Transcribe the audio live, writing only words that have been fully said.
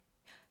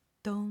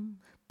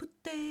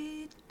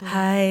Hi,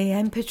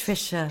 I'm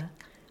Patricia.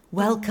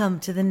 Welcome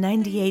to the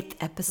 98th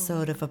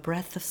episode of A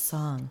Breath of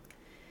Song.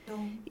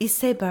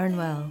 Issei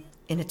Barnwell,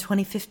 in a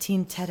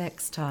 2015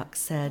 TEDx talk,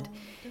 said,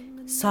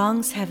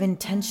 "Songs have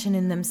intention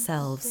in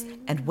themselves,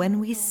 and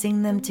when we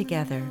sing them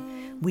together,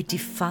 we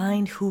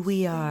define who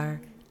we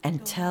are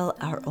and tell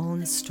our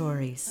own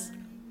stories."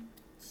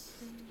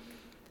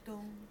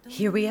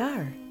 Here we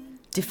are,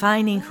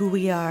 defining who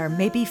we are,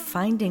 maybe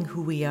finding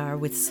who we are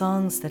with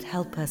songs that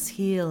help us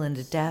heal and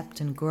adapt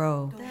and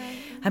grow.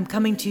 I'm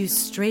coming to you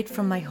straight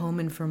from my home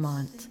in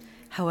Vermont.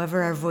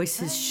 However our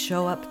voices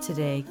show up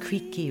today,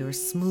 creaky or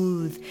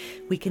smooth,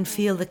 we can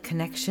feel the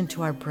connection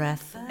to our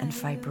breath and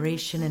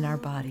vibration in our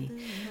body.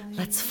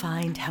 Let's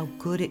find how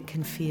good it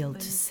can feel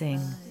to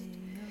sing.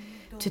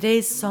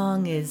 Today's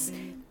song is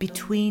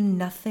Between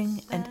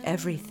Nothing and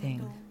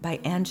Everything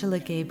by Angela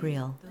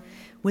Gabriel,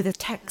 with a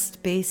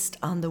text based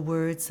on the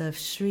words of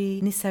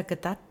Sri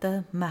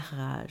Nisargadatta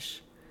Maharaj.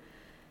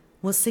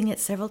 We'll sing it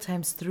several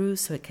times through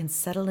so it can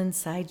settle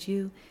inside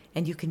you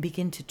and you can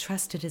begin to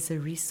trust it as a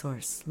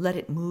resource. Let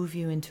it move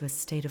you into a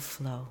state of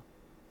flow.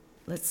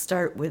 Let's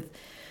start with,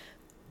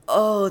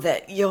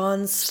 that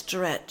yawn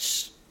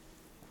stretch.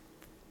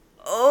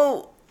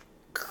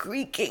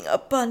 Creaking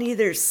up on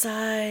either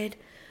side.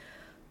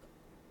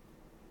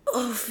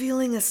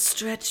 Feeling a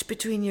stretch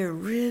between your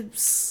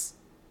ribs.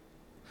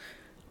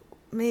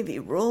 Maybe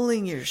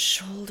rolling your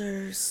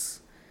shoulders.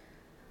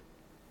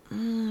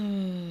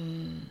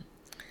 Feeling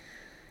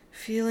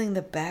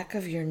the back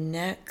of your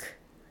neck,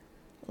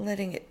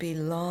 letting it be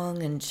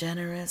long and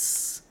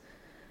generous.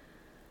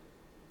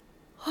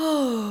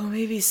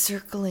 Maybe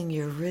circling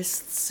your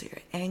wrists, your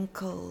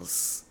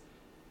ankles,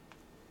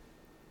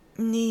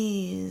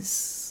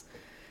 knees,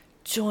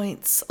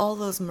 joints, all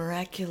those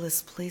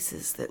miraculous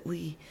places that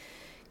we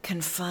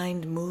can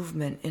find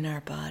movement in our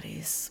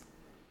bodies.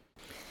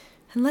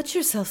 And let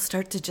yourself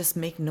start to just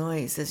make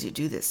noise as you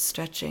do this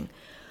stretching.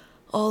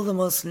 All the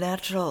most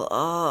natural,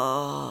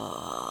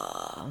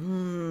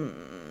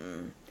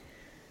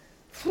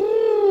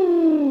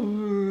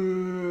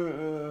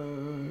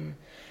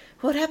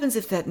 What happens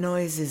if that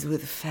noise is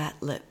with fat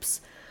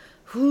lips?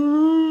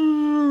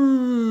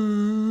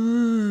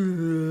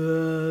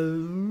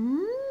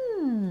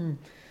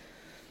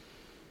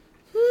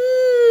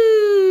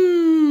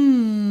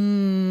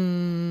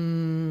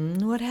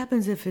 What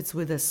happens if it's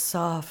with a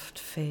soft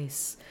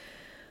face?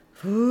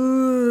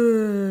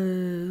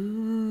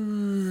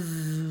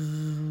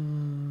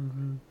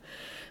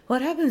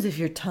 What happens if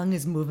your tongue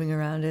is moving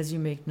around as you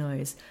make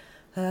noise?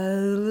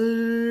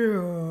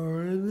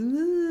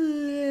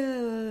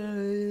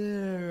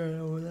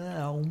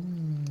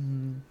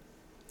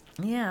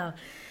 Yeah.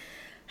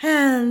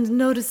 And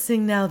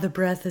noticing now the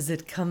breath as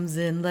it comes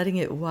in, letting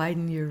it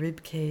widen your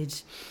rib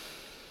cage.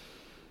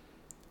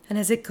 And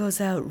as it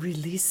goes out,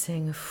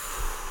 releasing.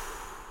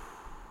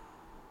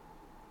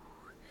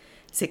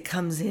 As it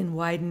comes in,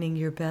 widening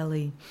your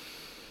belly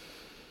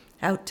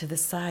out to the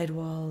side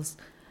walls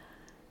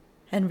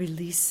and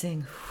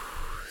releasing,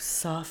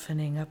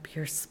 softening up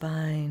your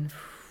spine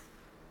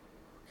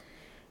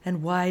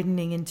and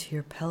widening into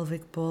your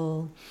pelvic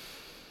bowl,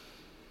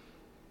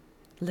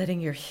 letting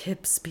your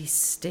hips be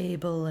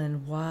stable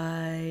and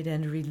wide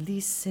and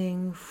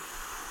releasing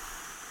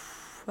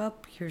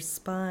up your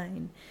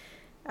spine,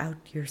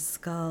 out your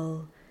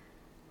skull,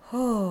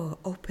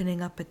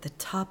 opening up at the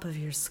top of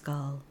your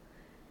skull.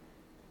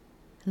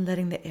 And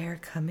letting the air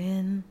come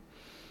in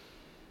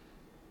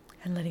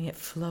and letting it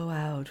flow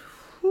out.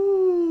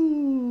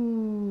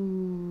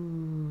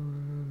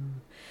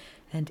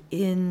 And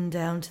in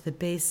down to the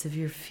base of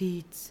your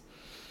feet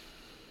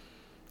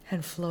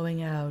and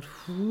flowing out.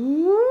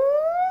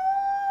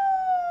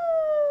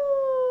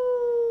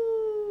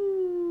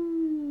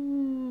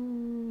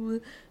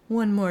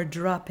 One more,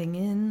 dropping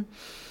in,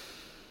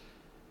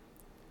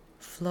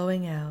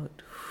 flowing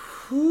out.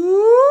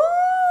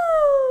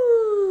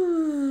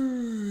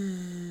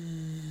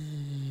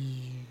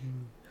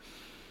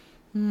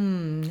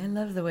 I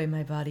love the way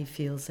my body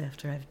feels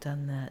after I've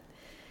done that.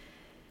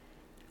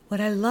 What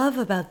I love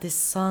about this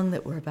song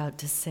that we're about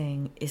to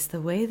sing is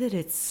the way that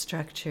it's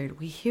structured.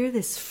 We hear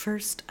this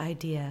first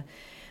idea.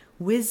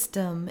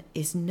 Wisdom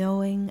is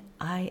knowing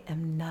I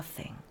am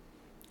nothing.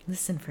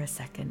 Listen for a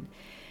second.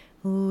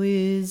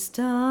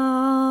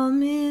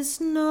 Wisdom is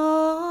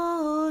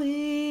knowing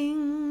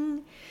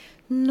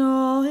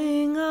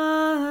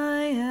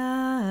I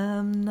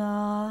am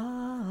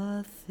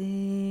nothing.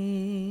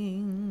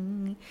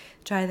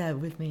 Try that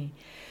with me.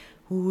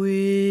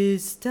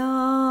 Wisdom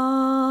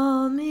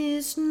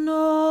is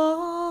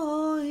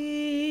knowing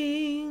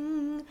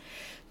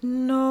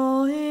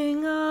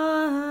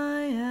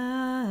I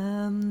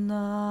am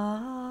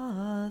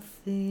nothing.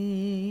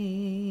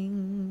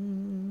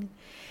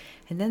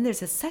 And then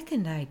there's a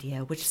second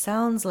idea, which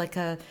sounds like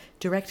a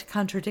direct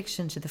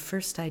contradiction to the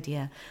first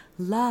idea.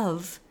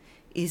 Love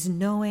is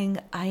knowing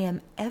I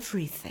am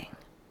everything.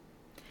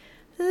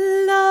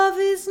 Love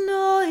is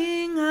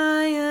knowing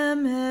I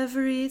am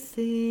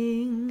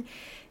everything,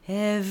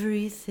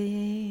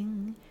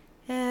 everything,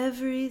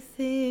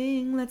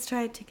 everything. Let's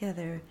try it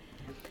together.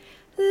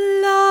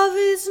 Love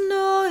is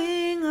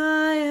knowing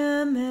I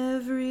am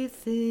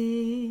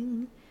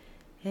everything,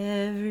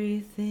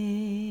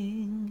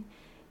 everything,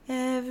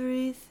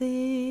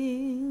 everything.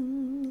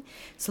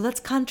 So let's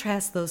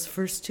contrast those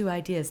first two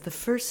ideas. The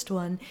first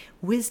one,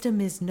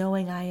 wisdom is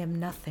knowing I am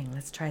nothing.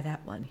 Let's try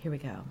that one. Here we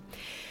go.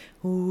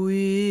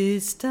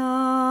 Wisdom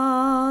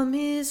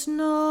is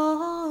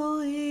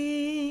knowing,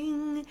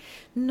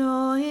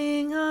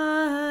 knowing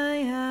I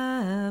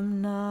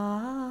am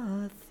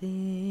nothing.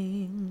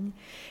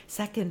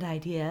 Second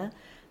idea,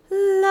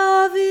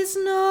 love is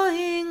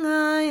knowing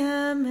I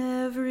am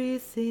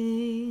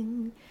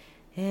everything,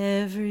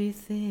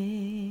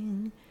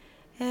 everything,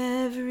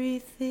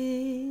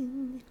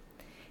 everything.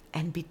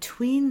 And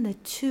between the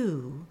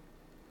two,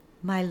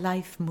 my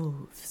life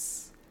moves.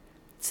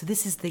 So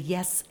this is the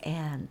yes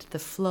and, the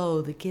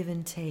flow, the give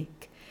and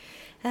take.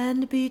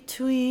 And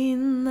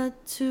between the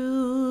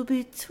two,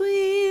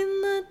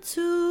 between the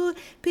two,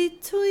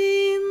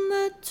 between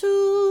the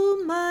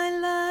two, my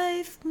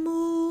life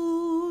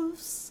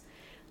moves.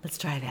 Let's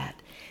try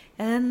that.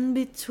 And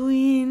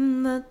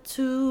between the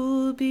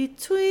two,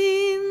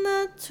 between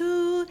the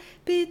two,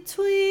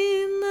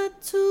 between the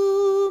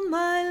two,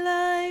 my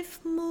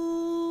life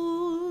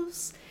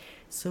moves.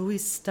 So we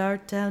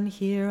start down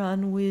here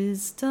on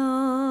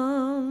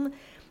wisdom,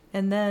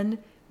 and then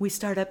we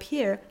start up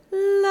here,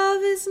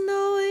 love is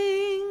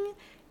knowing,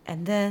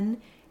 and then,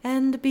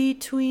 and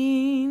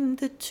between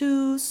the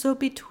two, so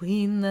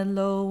between the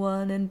low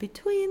one and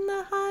between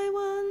the high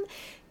one,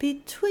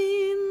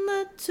 between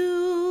the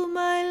two,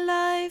 my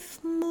life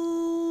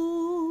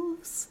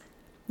moves.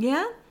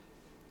 Yeah?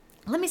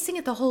 Let me sing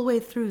it the whole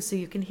way through so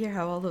you can hear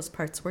how all those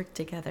parts work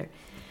together.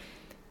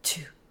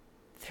 2,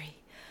 3.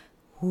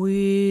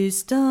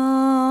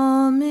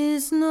 Wisdom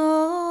is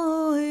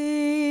knowing,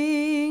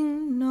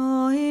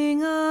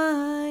 knowing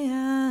I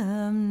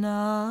am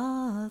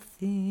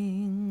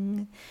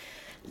nothing.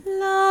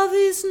 Love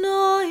is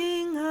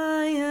knowing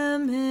I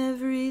am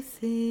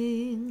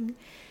everything,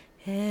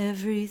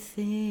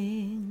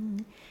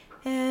 everything,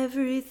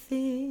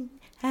 everything.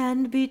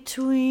 And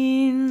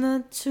between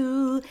the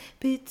two,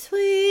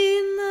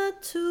 between the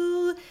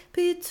two,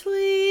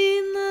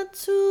 between the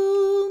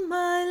two,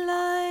 my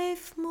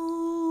life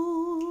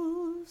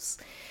moves.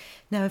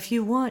 Now, if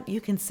you want,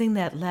 you can sing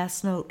that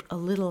last note a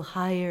little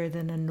higher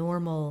than a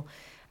normal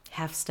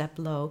half step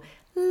low.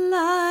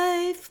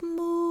 Life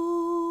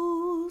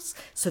moves,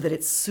 so that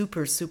it's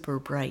super, super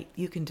bright.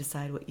 You can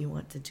decide what you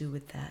want to do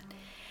with that.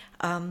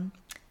 I'm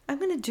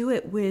going to do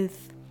it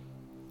with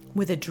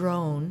a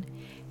drone.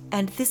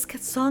 And this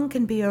song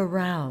can be a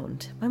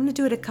round. I'm going to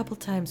do it a couple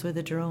times with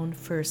a drone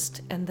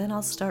first, and then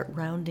I'll start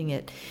rounding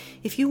it.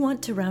 If you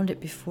want to round it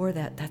before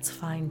that, that's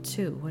fine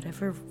too.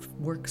 Whatever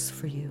works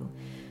for you.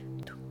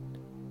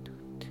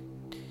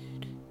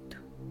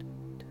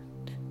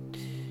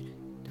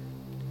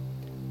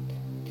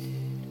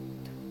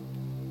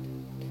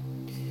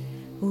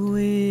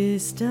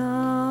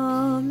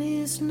 Wisdom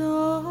is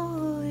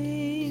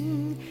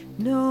knowing,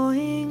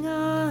 knowing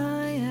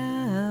I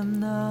am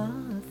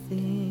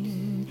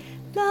nothing.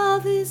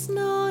 Love is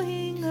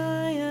knowing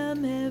I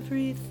am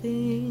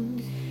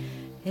everything,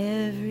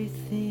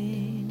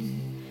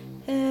 everything,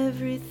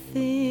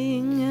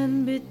 everything.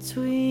 And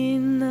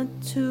between the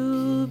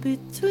two,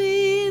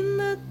 between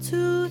the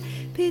two,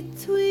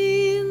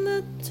 between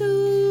the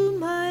two,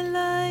 my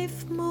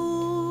life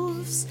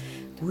moves.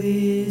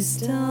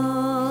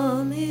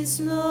 Wisdom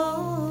is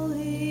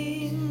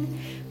knowing,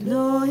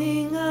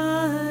 knowing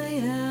I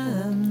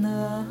am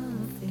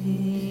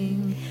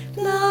nothing.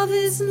 Love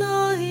is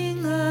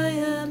knowing I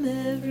am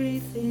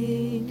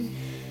everything,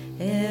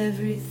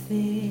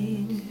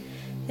 everything,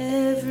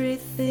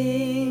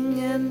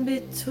 everything. And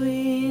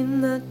between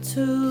the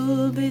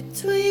two,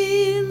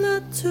 between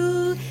the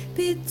two,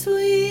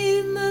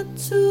 between the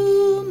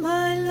two,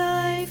 my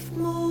life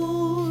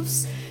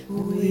moves.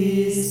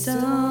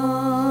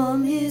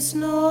 Wisdom is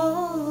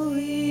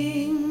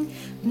knowing,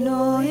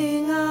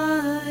 knowing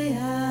I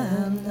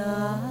am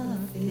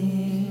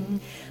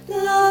nothing.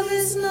 Love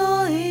is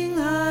knowing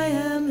I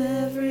am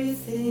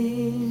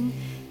everything,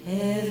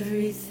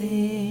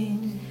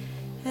 everything,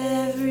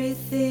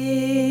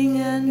 everything.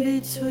 And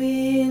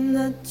between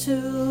the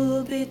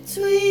two,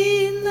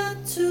 between the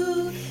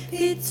two,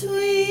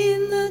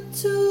 between the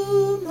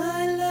two,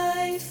 my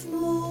life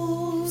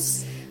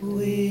moves.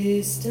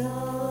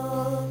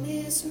 Wisdom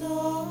is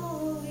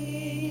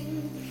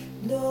knowing,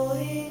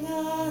 knowing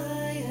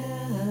I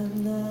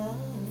am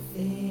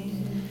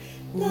nothing.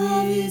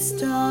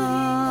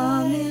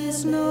 Wisdom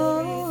is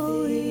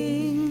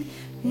knowing,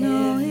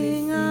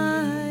 knowing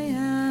I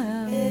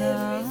am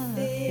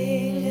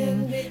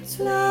nothing.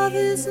 Love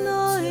is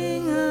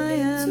knowing I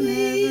am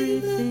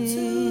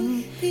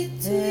everything,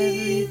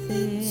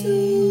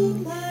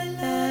 everything,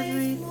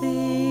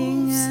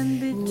 everything. And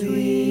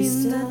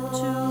between the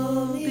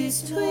two,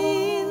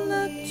 between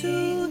the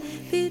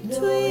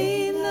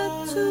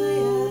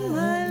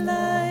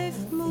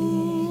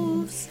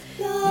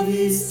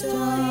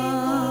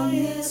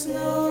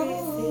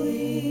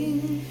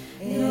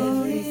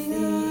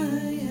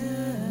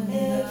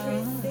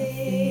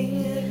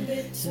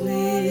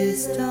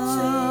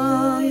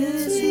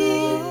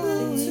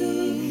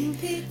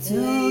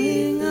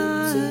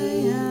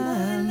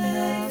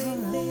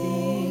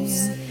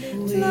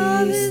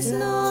Love is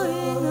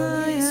knowing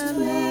I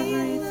am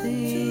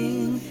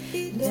everything,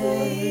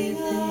 everything,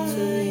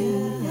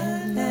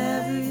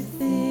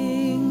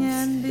 everything,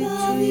 and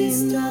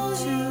between the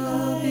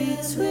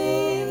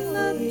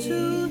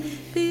two,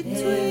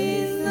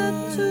 between the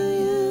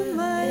two,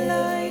 my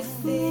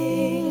life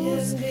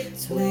moves.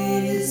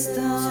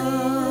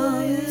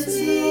 Wisdom is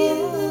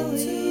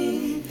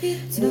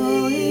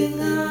knowing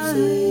I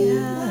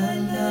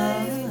am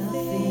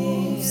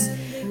nothing.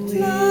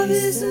 Love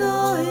is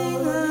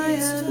knowing I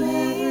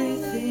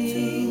am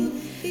everything,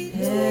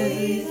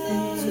 everything,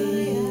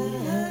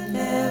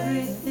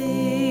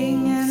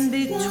 everything, and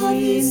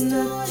between the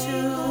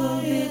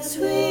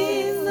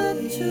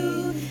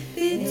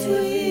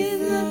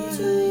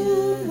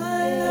two,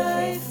 my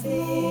life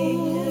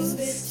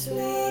moves.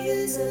 Love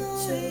is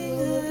knowing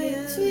I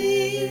am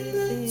between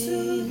the two,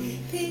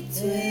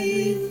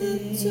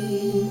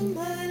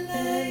 my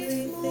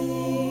life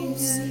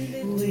moves.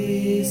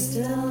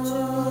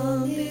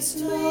 Wisdom is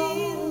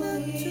knowing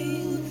I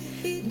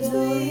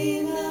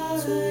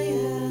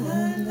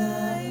am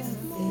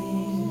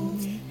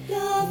nothing.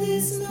 Love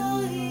is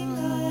knowing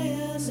I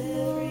am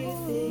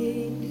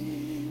everything,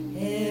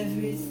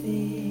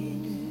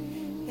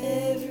 everything,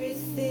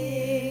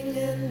 everything,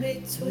 and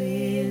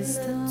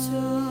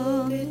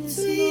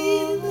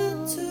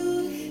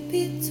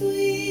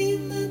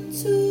between the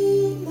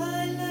two,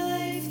 my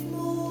life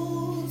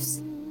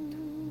moves.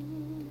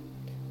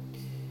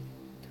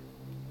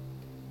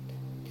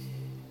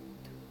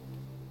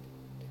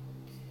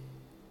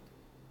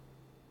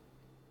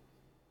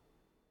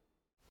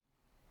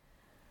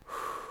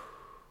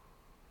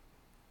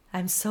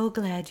 I'm so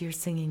glad you're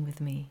singing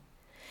with me.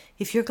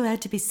 If you're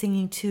glad to be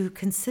singing too,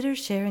 consider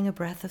sharing a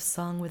breath of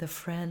song with a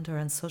friend or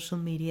on social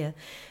media,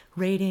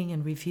 rating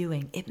and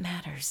reviewing. It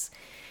matters.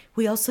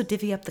 We also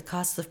divvy up the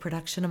costs of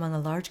production among a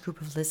large group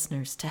of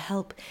listeners. To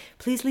help,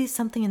 please leave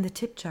something in the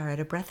tip jar at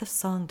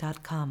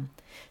abreathofsong.com.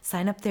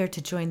 Sign up there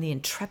to join the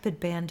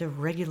intrepid band of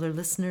regular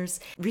listeners.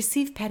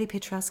 Receive Patty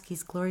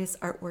Pietrowski's glorious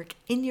artwork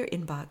in your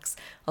inbox,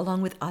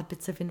 along with odd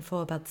bits of info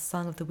about the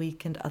song of the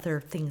week and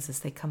other things as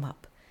they come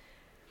up.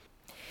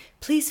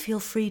 Please feel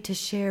free to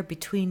share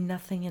Between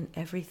Nothing and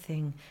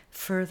Everything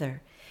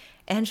further.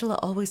 Angela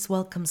always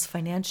welcomes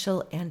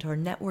financial and or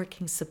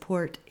networking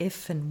support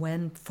if and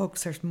when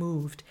folks are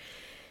moved.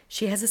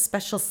 She has a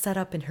special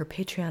setup in her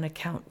Patreon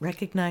account,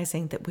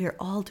 recognizing that we are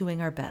all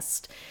doing our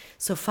best.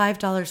 So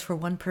 $5 for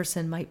one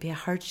person might be a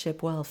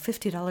hardship, while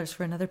 $50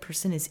 for another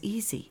person is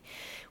easy,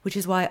 which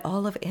is why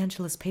all of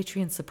Angela's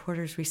Patreon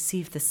supporters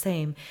receive the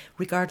same,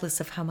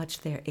 regardless of how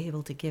much they are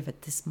able to give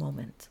at this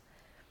moment.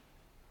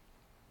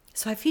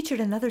 So I featured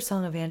another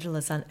song of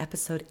Angela's on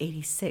episode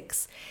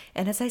 86,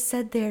 and as I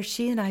said there,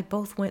 she and I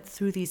both went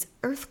through these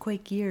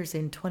earthquake years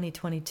in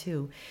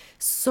 2022.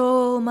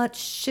 So much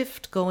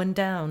shift going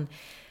down.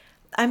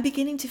 I'm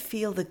beginning to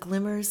feel the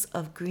glimmers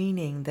of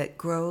greening that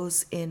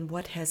grows in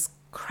what has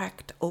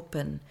cracked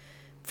open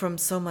from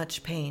so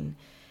much pain.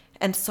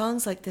 And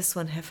songs like this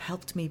one have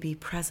helped me be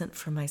present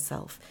for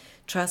myself,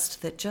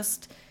 trust that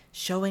just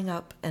showing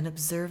up and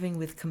observing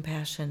with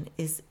compassion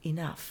is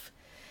enough.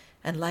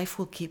 And life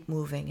will keep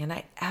moving. And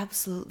I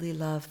absolutely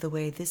love the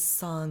way this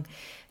song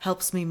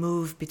helps me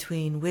move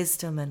between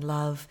wisdom and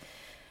love,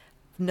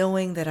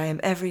 knowing that I am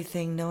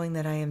everything, knowing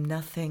that I am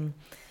nothing,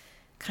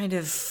 kind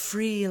of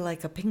free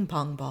like a ping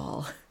pong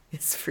ball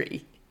is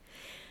free.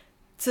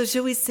 So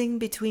shall we sing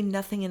Between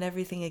Nothing and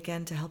Everything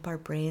again to help our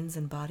brains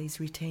and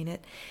bodies retain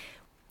it?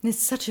 It's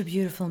such a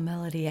beautiful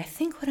melody. I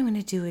think what I'm going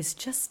to do is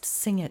just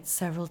sing it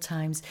several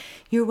times.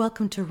 You're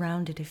welcome to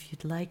round it if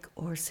you'd like,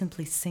 or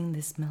simply sing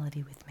this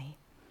melody with me.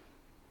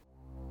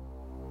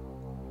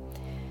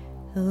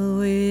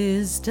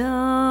 Wisdom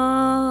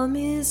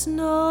is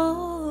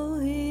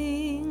knowing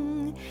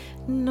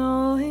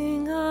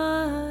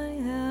I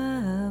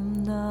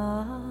am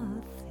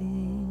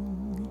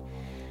nothing.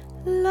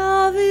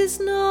 Love is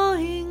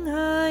knowing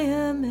I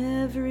am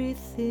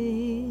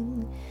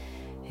everything,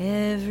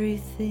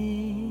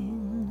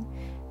 everything,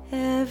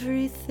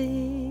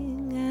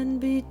 everything, and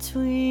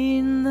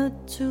between the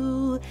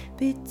two,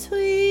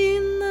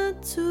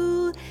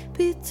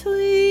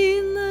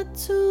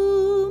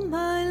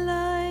 my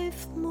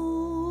life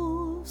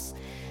moves.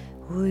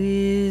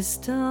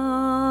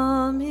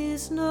 Wisdom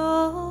is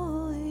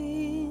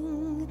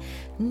knowing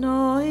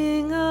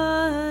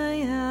I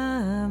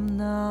am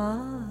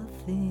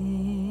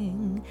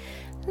nothing.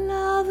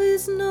 Love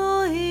is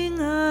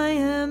knowing I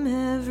am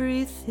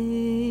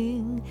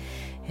everything,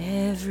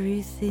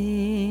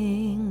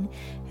 everything,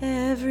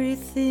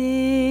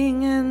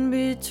 everything, and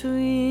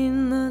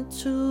between the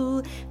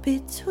two,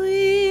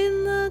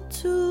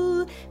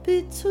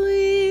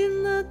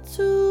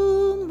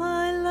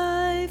 my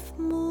life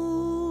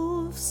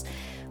moves.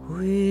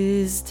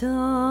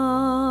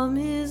 Wisdom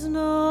is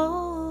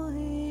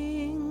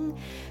knowing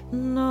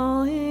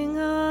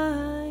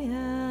I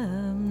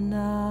am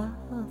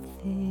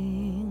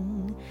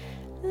nothing.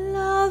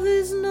 Love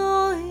is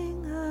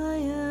knowing I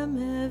am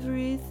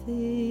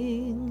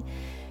everything,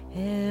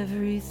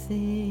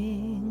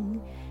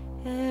 everything,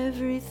 everything.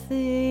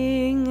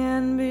 everything,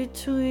 and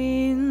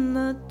between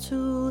the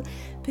two,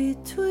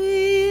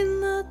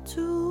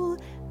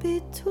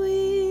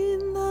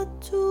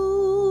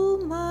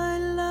 my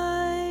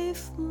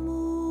life moves.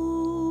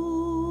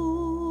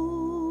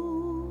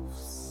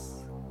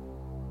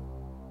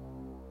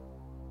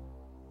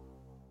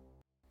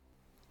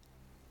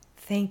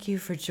 Thank you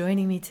for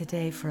joining me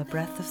today for A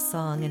Breath of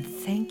Song, and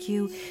thank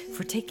you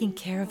for taking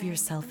care of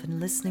yourself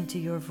and listening to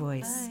your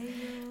voice.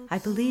 I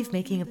believe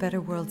making a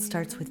better world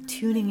starts with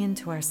tuning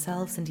into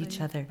ourselves and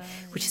each other,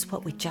 which is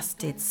what we just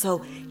did.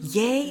 So,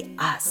 yay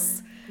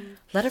us!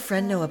 Let a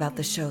friend know about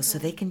the show so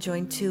they can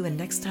join too, and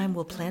next time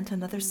we'll plant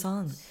another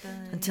song.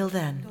 Until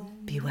then,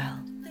 be well.